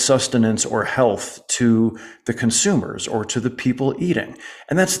provide sustenance or health to the consumers or to the people eating.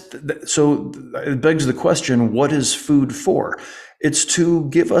 And so it begs the question, what is food for? It's to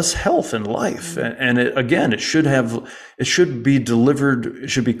give us health and life. And it should be delivered, it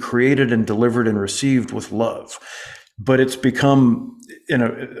should be created and delivered and received with love. But it's become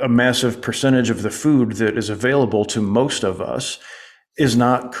a massive percentage of the food that is available to most of us is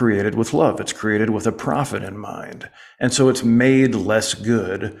not created with love. It's created with a profit in mind. And so it's made less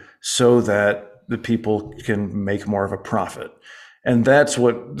good so that the people can make more of a profit. And that's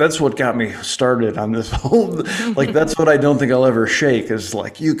what got me started on this whole, like, that's what I don't think I'll ever shake, is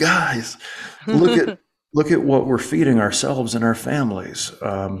like, you guys, look at what we're feeding ourselves and our families.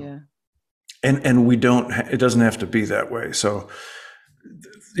 And it doesn't have to be that way. So,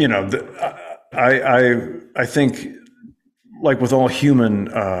 I think, like with all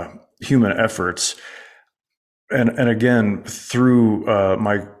human efforts, and again through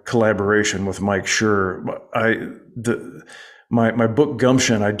my collaboration with Mike Schur, my book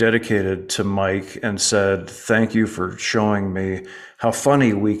Gumption I dedicated to Mike and said, thank you for showing me how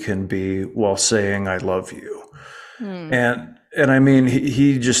funny we can be while saying I love you. And I mean,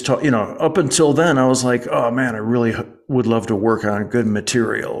 he just taught, up until then I was like, oh man, I really would love to work on good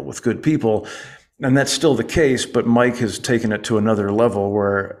material with good people. And that's still the case, but Mike has taken it to another level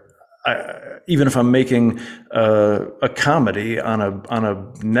where even if I'm making a comedy on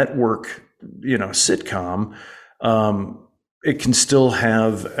a network, sitcom, it can still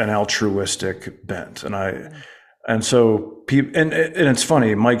have an altruistic bent. And so it's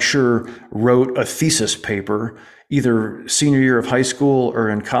funny, Mike Schur wrote a thesis paper either senior year of high school or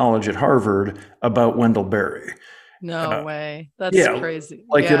in college at Harvard about Wendell Berry. No way. That's crazy.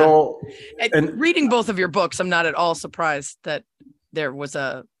 It all. And reading both of your books, I'm not at all surprised that there was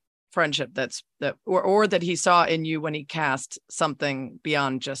a friendship or that he saw in you when he cast something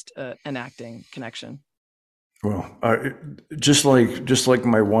beyond just an acting connection. Well, just like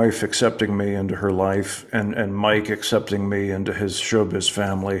my wife accepting me into her life and Mike accepting me into his showbiz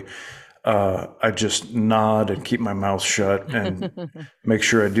family, I just nod and keep my mouth shut and make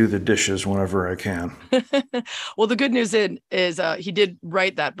sure I do the dishes whenever I can. Well, the good news is he did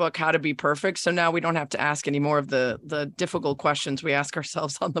write that book, How to Be Perfect. So now we don't have to ask any more of the difficult questions we ask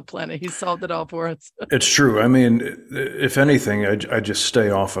ourselves on the planet. He solved it all for us. It's true. I mean, if anything, I just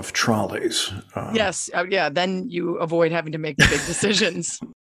stay off of trolleys. Yes. Then you avoid having to make the big decisions.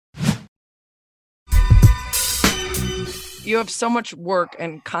 You have so much work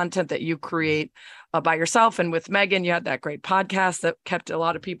and content that you create by yourself, and with Megan, you had that great podcast that kept a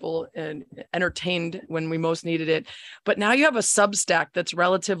lot of people entertained when we most needed it. But now you have a Substack that's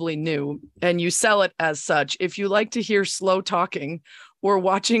relatively new, and you sell it as such. If you like to hear slow talking or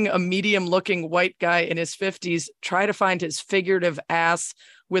watching a medium-looking white guy in his 50s try to find his figurative ass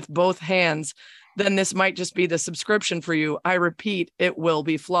with both hands, then this might just be the subscription for you. I repeat, it will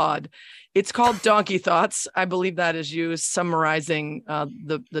be flawed. It's called Donkey Thoughts. I believe that is you summarizing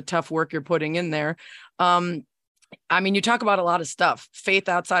the tough work you're putting in there. I mean, you talk about a lot of stuff: faith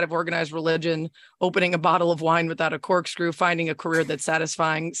outside of organized religion, opening a bottle of wine without a corkscrew, finding a career that's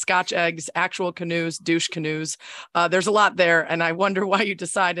satisfying, Scotch eggs, actual canoes, douche canoes. There's a lot there. And I wonder why you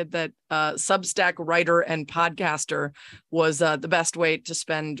decided that Substack writer and podcaster was the best way to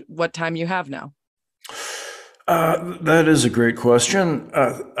spend what time you have now. That is a great question.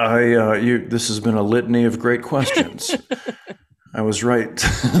 This has been a litany of great questions. I was right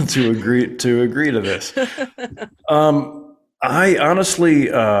to agree to this. I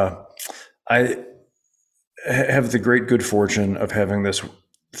honestly, I have the great good fortune of having this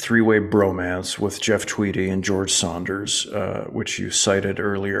three-way bromance with Jeff Tweedy and George Saunders, which you cited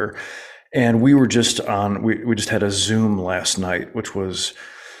earlier. And we were just we just had a Zoom last night, which was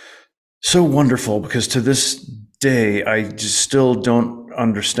so wonderful, because to this day, I just still don't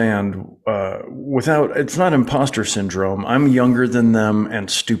understand it's not imposter syndrome. I'm younger than them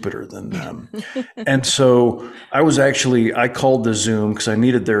and stupider than them. And so I called the Zoom because I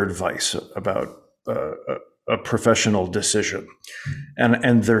needed their advice about a professional decision.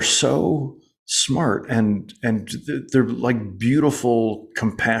 And they're so smart and they're like beautiful,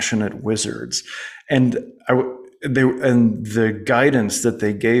 compassionate wizards. And the guidance that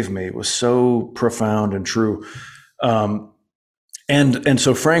they gave me was so profound and true. And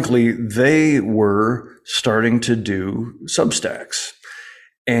so frankly, they were starting to do Substacks,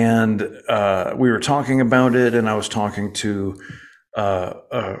 and we were talking about it, and I was talking to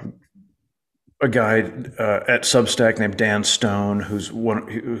a guy at Substack named Dan Stone,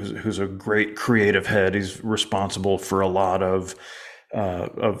 who's a great creative head. He's responsible for a lot of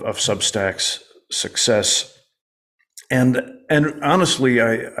Substack's success. And honestly,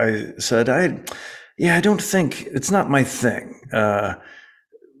 I said, I don't think, it's not my thing.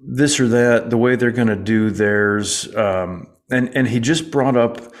 This or that, the way they're going to do theirs. And he just brought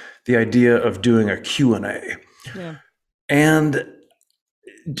up the idea of doing a Q&A. Yeah. And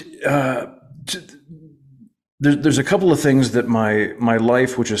there's a couple of things that my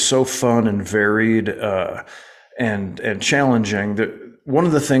life, which is so fun and varied, and challenging. One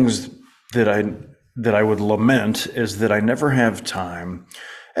of the things that I would lament is that I never have time,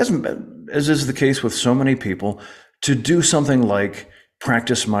 as is the case with so many people, to do something like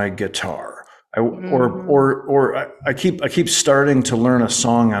practice my guitar. I keep starting to learn a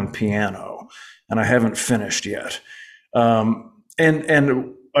song on piano, and I haven't finished yet. Another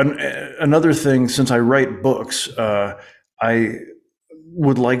thing, since I write books, I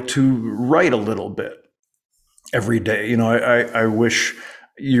would like to write a little bit every day. You know, I wish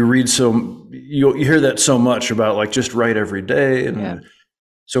you you hear that so much about, like, just write every day and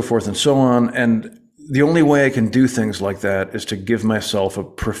so forth and so on. And the only way I can do things like that is to give myself a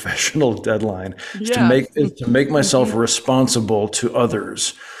professional deadline, to make myself responsible to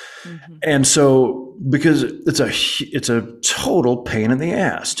others. And so, because it's a total pain in the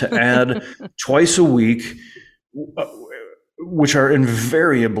ass to add twice a week, which are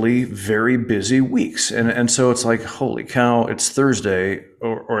invariably very busy weeks. And so it's like, holy cow, it's Thursday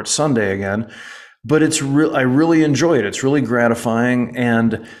or it's Sunday again. But I really enjoy it. It's really gratifying.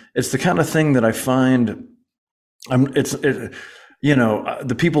 And it's the kind of thing that I find, the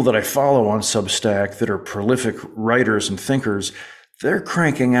people that I follow on Substack that are prolific writers and thinkers, they're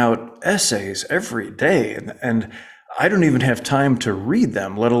cranking out essays every day. And I don't even have time to read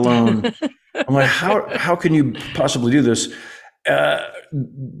them, let alone, I'm like, how can you possibly do this?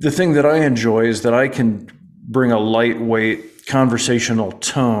 The thing that I enjoy is that I can bring a lightweight conversational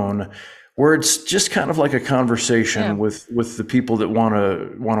tone where it's just kind of like a conversation with the people that want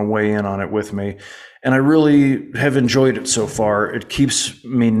to weigh in on it with me. And I really have enjoyed it so far. It keeps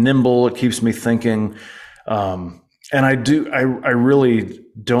me nimble. It keeps me thinking. And I really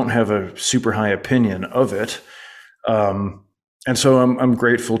don't have a super high opinion of it. And so I'm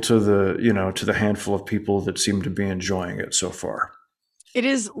grateful to the handful of people that seem to be enjoying it so far. It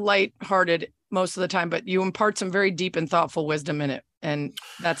is lighthearted most of the time, but you impart some very deep and thoughtful wisdom in it. And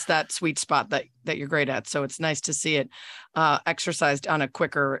that's that sweet spot that you're great at. So it's nice to see it exercised on a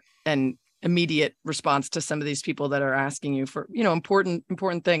quicker and immediate response to some of these people that are asking you for,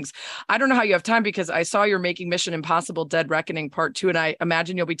 important things. I don't know how you have time, because I saw you're making Mission Impossible Dead Reckoning Part 2, and I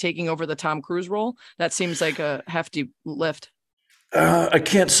imagine you'll be taking over the Tom Cruise role. That seems like a hefty lift. I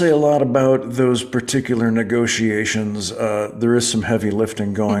can't say a lot about those particular negotiations. There is some heavy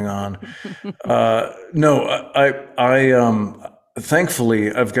lifting going on. No, I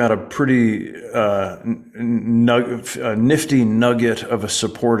thankfully, I've got a pretty nifty nugget of a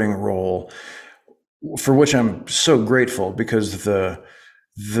supporting role, for which I'm so grateful, because the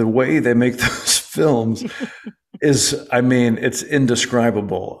way they make those films is, it's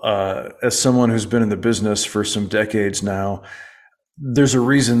indescribable. As someone who's been in the business for some decades now, there's a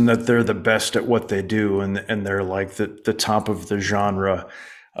reason that they're the best at what they do, and they're like the top of the genre.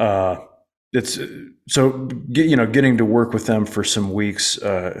 It's so, getting to work with them for some weeks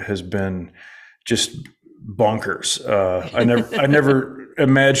has been just bonkers. I never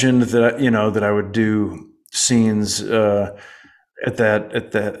imagined that I would do scenes of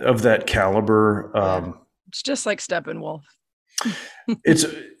that caliber. It's just like Steppenwolf.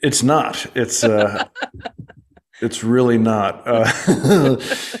 It's not. It's really not.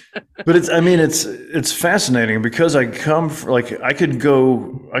 But it's fascinating, because I come from, I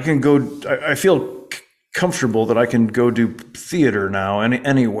feel comfortable that I can go do theater now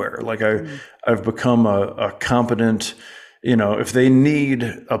anywhere. I've become a competent, if they need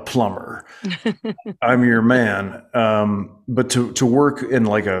a plumber, I'm your man. But to work in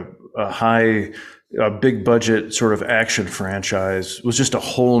a big budget sort of action franchise was just a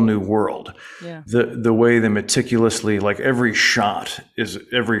whole new world. Yeah. The way they meticulously, every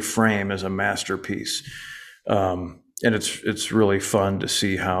frame is a masterpiece. And it's really fun to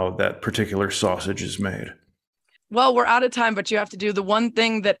see how that particular sausage is made. Well, we're out of time, but you have to do the one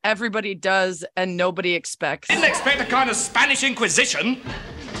thing that everybody does and nobody expects. Didn't expect a kind of Spanish Inquisition.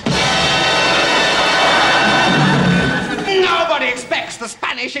 Nobody expects the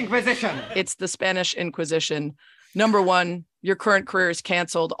Spanish Inquisition. It's the Spanish Inquisition. Number one, your current career is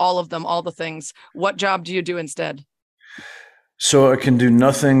canceled. All of them, all the things. What job do you do instead? So I can do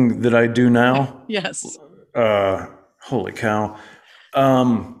nothing that I do now? Yes. Holy cow.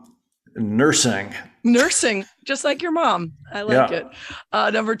 Nursing. Nursing, just like your mom. I like it.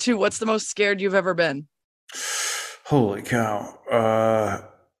 Number two, what's the most scared you've ever been? Holy cow.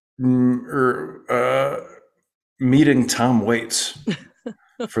 Meeting Tom Waits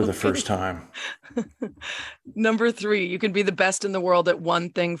for the first time. Number three, you can be the best in the world at one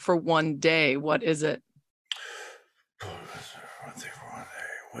thing for one day. What is it? One thing for one day.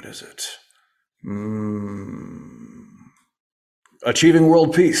 What is it? Achieving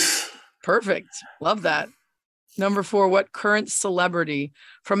world peace. Perfect. Love that. Number 4, what current celebrity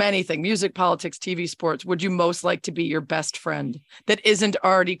from anything, music, politics, TV, sports, would you most like to be your best friend that isn't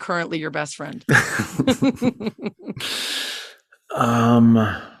already currently your best friend? I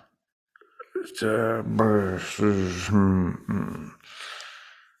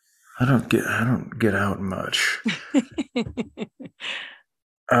don't get out much.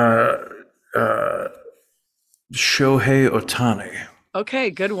 Shohei Ohtani. Okay,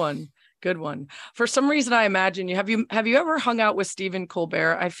 good one. Good one. For some reason, I imagine you have you ever hung out with Stephen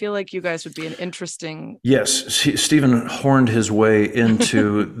Colbert? I feel like you guys would be an interesting. Yes, Stephen horned his way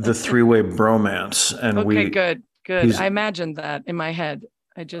into the three-way bromance, and okay, good. I imagined that in my head.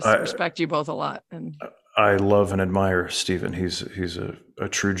 I just respect you both a lot, and I love and admire Stephen. He's a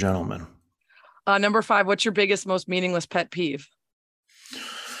true gentleman. Number 5, what's your biggest, most meaningless pet peeve?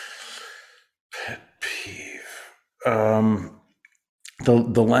 Pet peeve.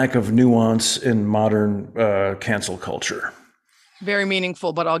 The lack of nuance in modern cancel culture. Very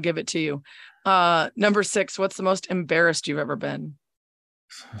meaningful, but I'll give it to you. Number 6, what's the most embarrassed you've ever been?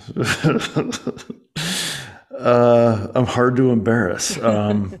 I'm hard to embarrass.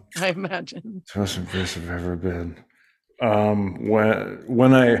 I imagine. The most embarrassed I've ever been.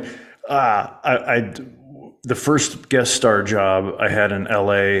 When I the first guest star job I had in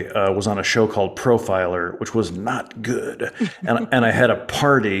LA was on a show called Profiler, which was not good. And I had a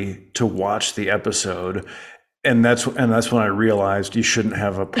party to watch the episode. And that's when I realized you shouldn't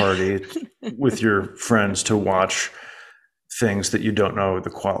have a party with your friends to watch things that you don't know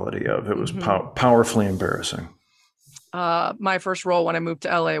the quality of. It was powerfully embarrassing. My first role when I moved to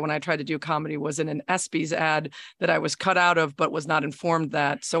LA, when I tried to do comedy, was in an ESPYs ad that I was cut out of, but was not informed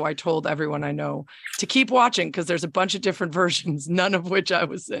that. So I told everyone I know to keep watching because there's a bunch of different versions, none of which I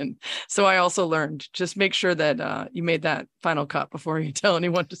was in. So I also learned, just make sure that you made that final cut before you tell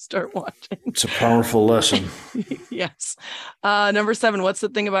anyone to start watching. It's a powerful lesson. Yes. Number 7, what's the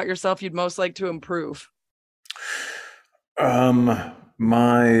thing about yourself you'd most like to improve? I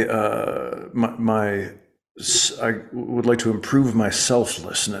would like to improve my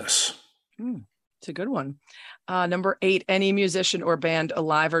selflessness. It's a good one. Number 8, any musician or band,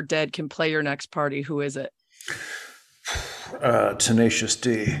 alive or dead, can play your next party. Who is it? Tenacious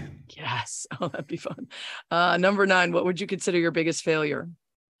D. Yes. Oh, that'd be fun. Number 9, what would you consider your biggest failure?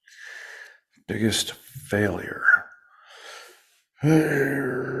 Biggest failure.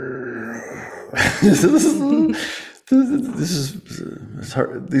 This is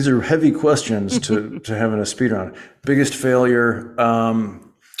hard. These are heavy questions to have in a speed round. Biggest failure,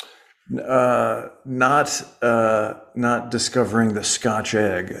 not discovering the Scotch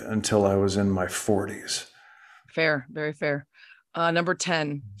egg until I was in my 40s. Fair, very fair. Number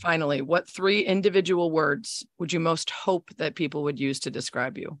 10, finally, what 3 individual words would you most hope that people would use to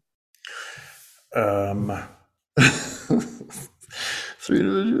describe you? 3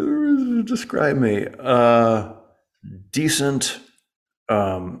 individual words to describe me. Decent,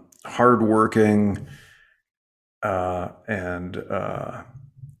 hardworking, and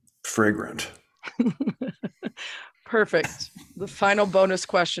fragrant. Perfect. The final bonus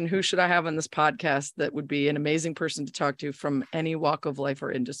question, who should I have on this podcast that would be an amazing person to talk to from any walk of life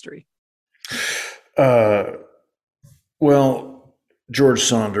or industry? Well, George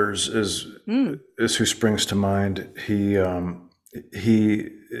Saunders is who springs to mind. He is,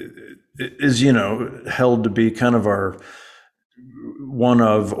 held to be kind of our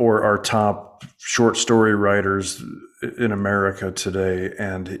top short story writers in America today.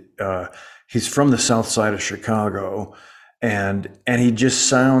 And he's from the South Side of Chicago, and he just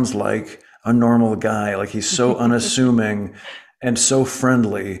sounds like a normal guy. Like, he's so unassuming and so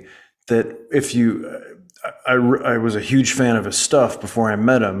friendly that if I was a huge fan of his stuff before I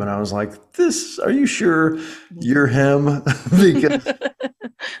met him, and I was like, are you sure you're him? Because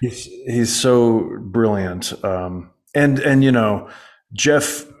he's so brilliant. And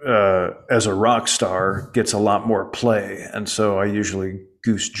Jeff, as a rock star, gets a lot more play. And so I usually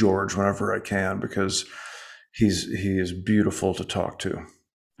goose George whenever I can, because he is beautiful to talk to.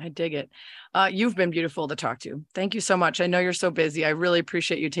 I dig it. You've been beautiful to talk to. Thank you so much. I know you're so busy. I really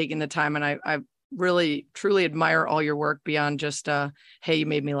appreciate you taking the time. And I really, truly admire all your work beyond just, hey, you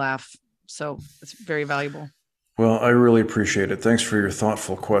made me laugh. So it's very valuable. Well, I really appreciate it. Thanks for your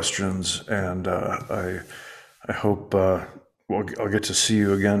thoughtful questions. And I hope I'll get to see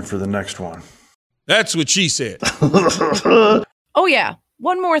you again for the next one. That's what she said. Oh, yeah.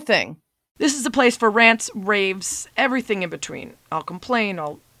 One more thing. This is a place for rants, raves, everything in between. I'll complain.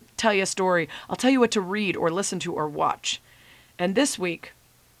 I'll tell you a story. I'll tell you what to read or listen to or watch. And this week,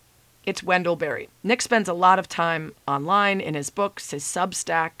 it's Wendell Berry. Nick spends a lot of time online in his books, his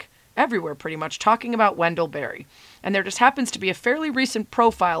Substack, everywhere pretty much, talking about Wendell Berry. And there just happens to be a fairly recent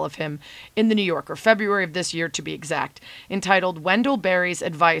profile of him in the New Yorker, February of this year to be exact, entitled Wendell Berry's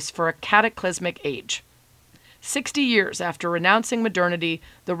Advice for a Cataclysmic Age. 60 years after renouncing modernity,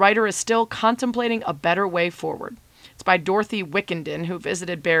 the writer is still contemplating a better way forward. It's by Dorothy Wickenden, who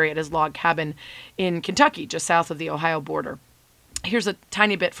visited Berry at his log cabin in Kentucky, just south of the Ohio border. Here's a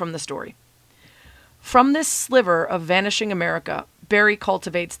tiny bit from the story. From this sliver of vanishing America, Berry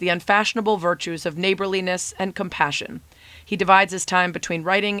cultivates the unfashionable virtues of neighborliness and compassion. He divides his time between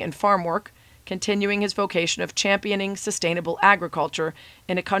writing and farm work, continuing his vocation of championing sustainable agriculture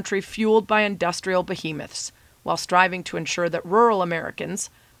in a country fueled by industrial behemoths, while striving to ensure that rural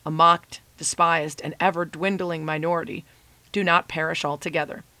Americans, a mocked, despised, and ever-dwindling minority, do not perish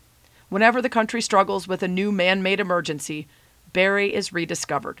altogether. Whenever the country struggles with a new man-made emergency, Berry is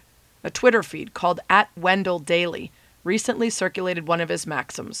rediscovered. A Twitter feed called @WendellDaily recently circulated one of his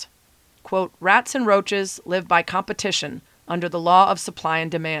maxims. Quote, "Rats and roaches live by competition under the law of supply and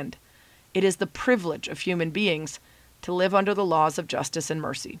demand. It is the privilege of human beings to live under the laws of justice and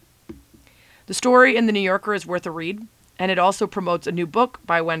mercy." The story in The New Yorker is worth a read, and it also promotes a new book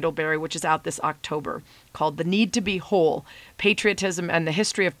by Wendell Berry, which is out this October, called The Need to Be Whole, Patriotism and the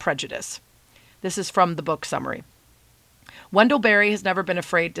History of Prejudice. This is from the book summary. Wendell Berry has never been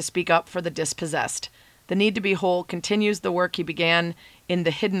afraid to speak up for the dispossessed. The Need to Be Whole continues the work he began in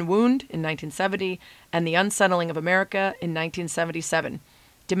The Hidden Wound in 1970 and The Unsettling of America in 1977,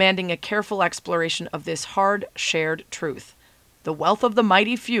 demanding a careful exploration of this hard, shared truth. The wealth of the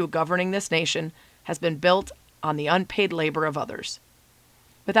mighty few governing this nation has been built on the unpaid labor of others.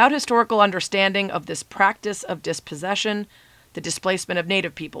 Without historical understanding of this practice of dispossession, the displacement of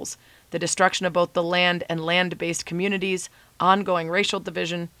native peoples, the destruction of both the land and land-based communities, ongoing racial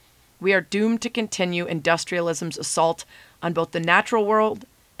division, we are doomed to continue industrialism's assault on both the natural world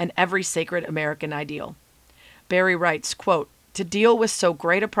and every sacred American ideal. Berry writes, quote, "To deal with so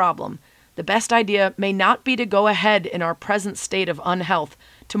great a problem, the best idea may not be to go ahead in our present state of unhealth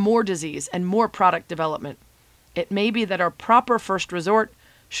to more disease and more product development. It may be that our proper first resort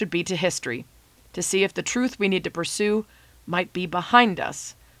should be to history, to see if the truth we need to pursue might be behind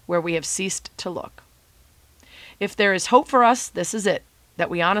us, where we have ceased to look. If there is hope for us, this is it, that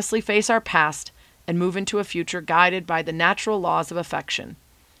we honestly face our past and move into a future guided by the natural laws of affection.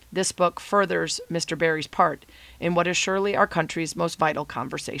 This book furthers Mr. Berry's part in what is surely our country's most vital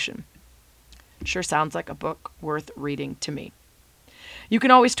conversation." Sure sounds like a book worth reading to me. You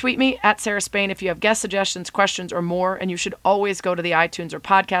can always tweet me @SarahSpain if you have guest suggestions, questions, or more, and you should always go to the iTunes or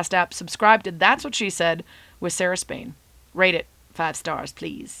podcast app, subscribe to That's What She Said with Sarah Spain. Rate it 5 stars,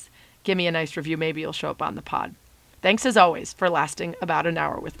 please. Give me a nice review. Maybe you'll show up on the pod. Thanks as always for lasting about an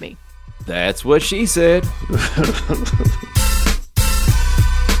hour with me. That's what she said.